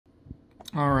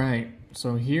All right,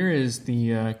 so here is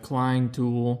the Klein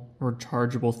tool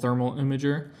rechargeable thermal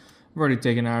imager. I've already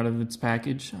taken it out of its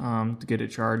package to get it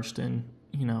charged and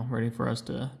ready for us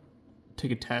to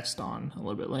take a test on a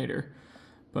little bit later.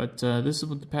 But this is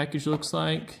what the package looks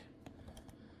like.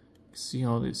 See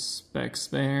all these specs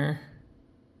there.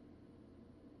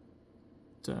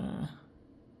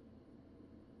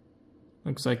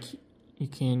 Looks like you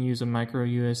can use a micro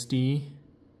USB.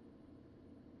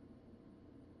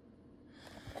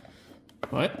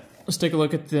 But let's take a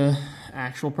look at the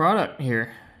actual product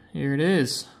here. Here it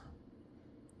is.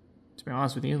 To be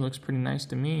honest with you, it looks pretty nice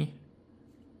to me.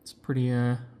 It's pretty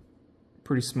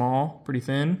small, pretty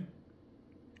thin.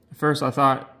 At first I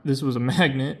thought this was a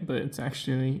magnet, but it's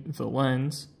actually the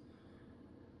lens.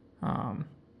 But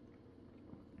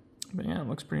yeah, it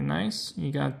looks pretty nice.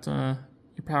 You got your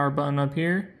power button up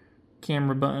here,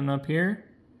 camera button up here.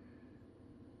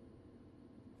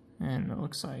 And it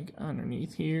looks like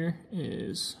underneath here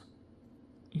is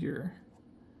your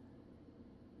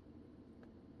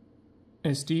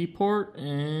SD port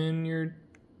and your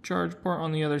charge port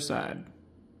on the other side.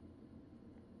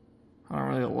 I don't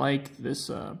really like this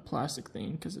plastic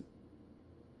thing because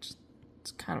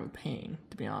it's kind of a pain,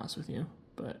 to be honest with you.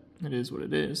 But it is what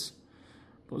it is.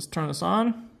 But let's turn this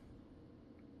on.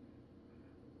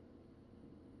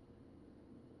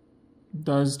 It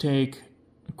does take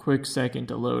a quick second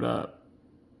to load up.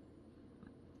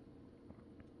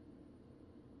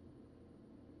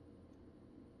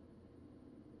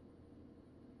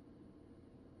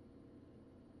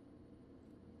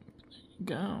 There you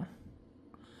go.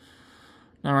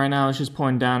 Now right now it's just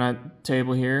pointing down at the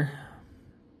table here,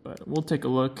 but we'll take a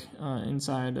look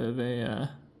inside of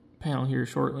a panel here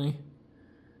shortly.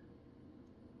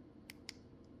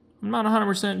 I'm not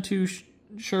 100% too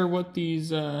sure what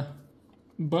these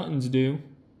buttons do.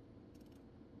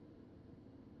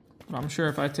 But I'm sure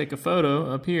if I take a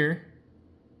photo up here,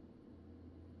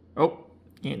 oh,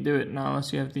 can't do it now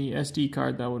unless you have the SD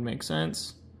card. That would make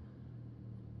sense.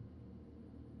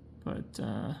 But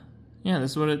yeah,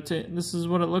 this is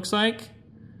what it looks like.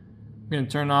 I'm gonna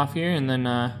turn it off here, and then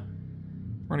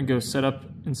we're gonna go set up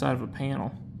inside of a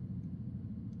panel.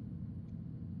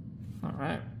 All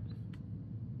right.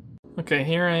 Okay,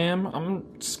 here I am.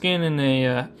 I'm scanning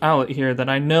a outlet here that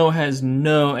I know has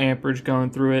no amperage going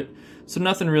through it, so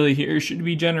nothing really here should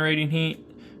be generating heat.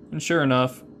 And sure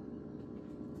enough,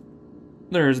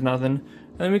 there is nothing.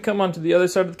 And then we come onto the other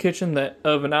side of the kitchen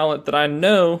of an outlet that I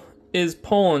know is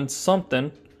pulling something.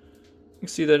 You can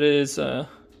see that it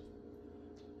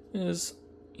is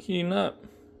heating up.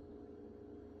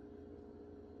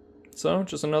 So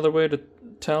just another way to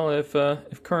tell if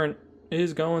current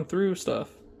is going through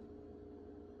stuff.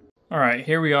 Alright,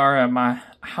 here we are at my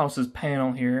house's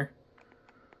panel here.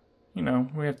 You know,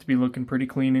 we have to be looking pretty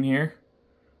clean in here.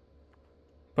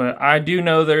 But I do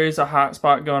know there is a hot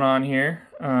spot going on here.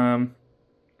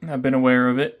 I've been aware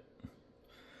of it.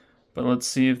 But let's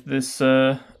see if this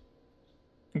guy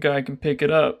can pick it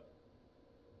up.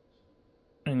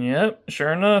 And yep,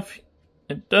 sure enough,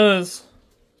 it does.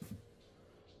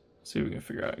 Let's see if we can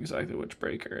figure out exactly which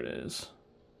breaker it is.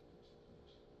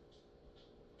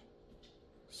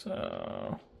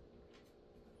 So,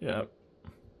 yep.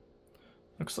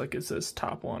 Looks like it's this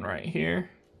top one right here.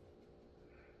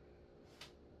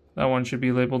 That one should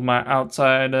be labeled my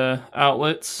outside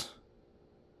outlets.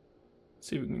 Let's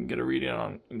see if we can get a reading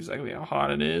on exactly how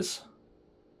hot it is.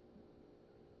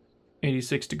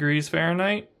 86 degrees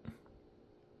Fahrenheit.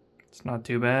 It's not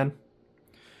too bad.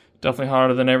 Definitely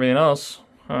hotter than everything else.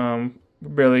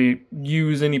 Barely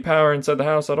use any power inside the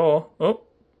house at all. Oh.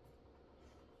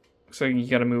 Looks like you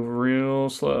gotta move real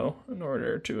slow in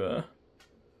order to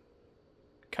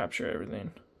capture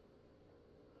everything.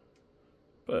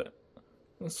 But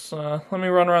let's let me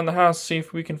run around the house, see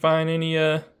if we can find any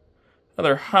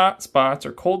other hot spots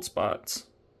or cold spots.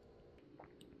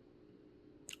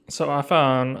 So I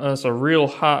found us a real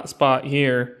hot spot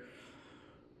here.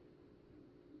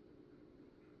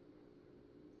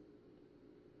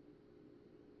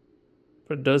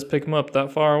 But it does pick them up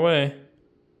that far away.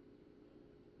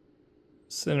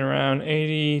 Sitting around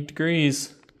 80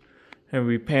 degrees. And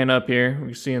we pan up here,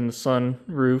 we see in the sun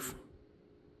roof.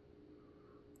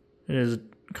 It is a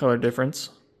color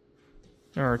difference.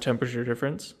 Or a temperature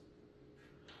difference.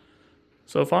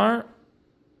 So far,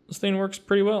 this thing works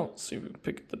pretty well. Let's see if we can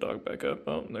pick the dog back up.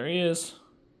 Oh, there he is.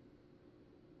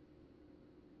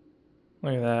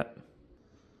 Look at that.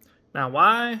 Now,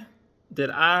 why did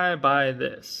I buy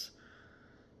this?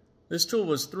 This tool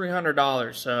was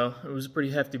 $300, so it was a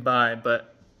pretty hefty buy,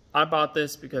 but I bought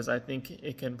this because I think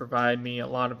it can provide me a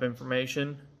lot of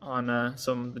information on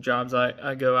some of the jobs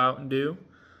I go out and do.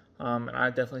 And I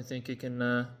definitely think it can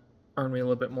earn me a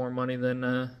little bit more money than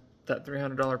that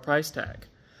 $300 price tag.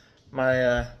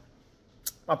 My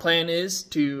plan is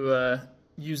to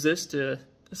use this to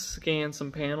scan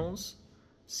some panels,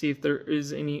 see if there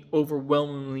is any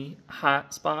overwhelmingly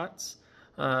hot spots,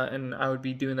 and I would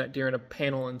be doing that during a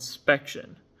panel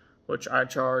inspection, which I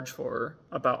charge for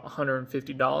about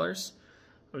 $150.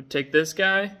 I would take this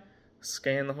guy,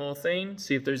 scan the whole thing,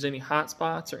 see if there's any hot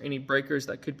spots or any breakers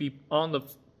that could be on the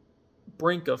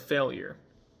brink of failure.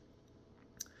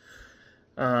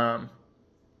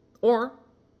 Or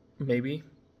maybe,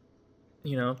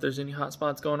 if there's any hot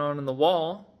spots going on in the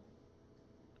wall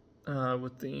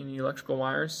with any electrical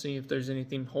wires, see if there's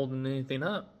anything holding anything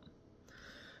up.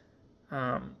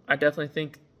 I definitely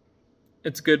think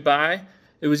it's a good buy.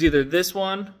 It was either this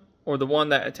one or the one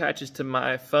that attaches to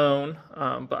my phone,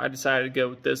 but I decided to go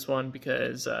with this one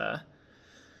because I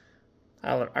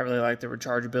really like the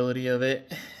rechargeability of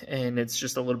it, and it's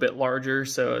just a little bit larger,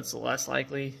 so it's less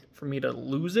likely for me to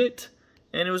lose it.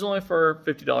 And it was only for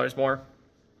 $50 more,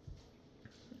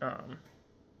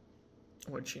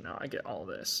 which, I get all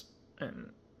this,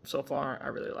 and so far I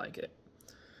really like it.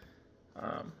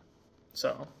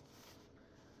 So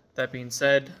that being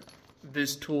said,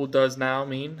 this tool does now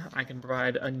mean I can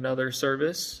provide another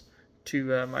service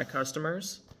to my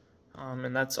customers,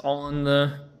 and that's all in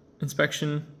the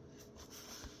inspection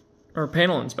or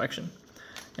panel inspection.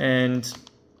 And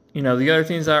the other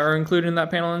things that are included in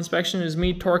that panel inspection is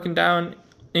me torquing down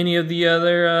any of the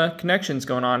other connections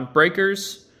going on.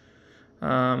 Breakers,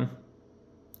 any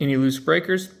loose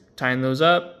breakers, tying those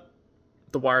up,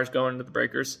 the wires going into the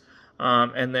breakers,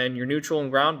 and then your neutral and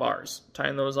ground bars,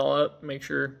 tying those all up, make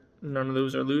sure none of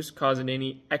those are loose, causing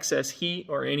any excess heat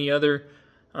or any other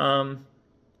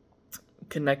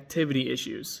connectivity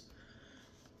issues.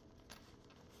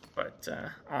 But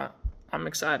I'm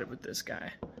excited with this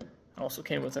guy. Also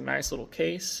came with a nice little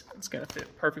case. It's going to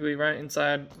fit perfectly right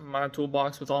inside my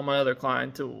toolbox with all my other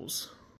Klein tools.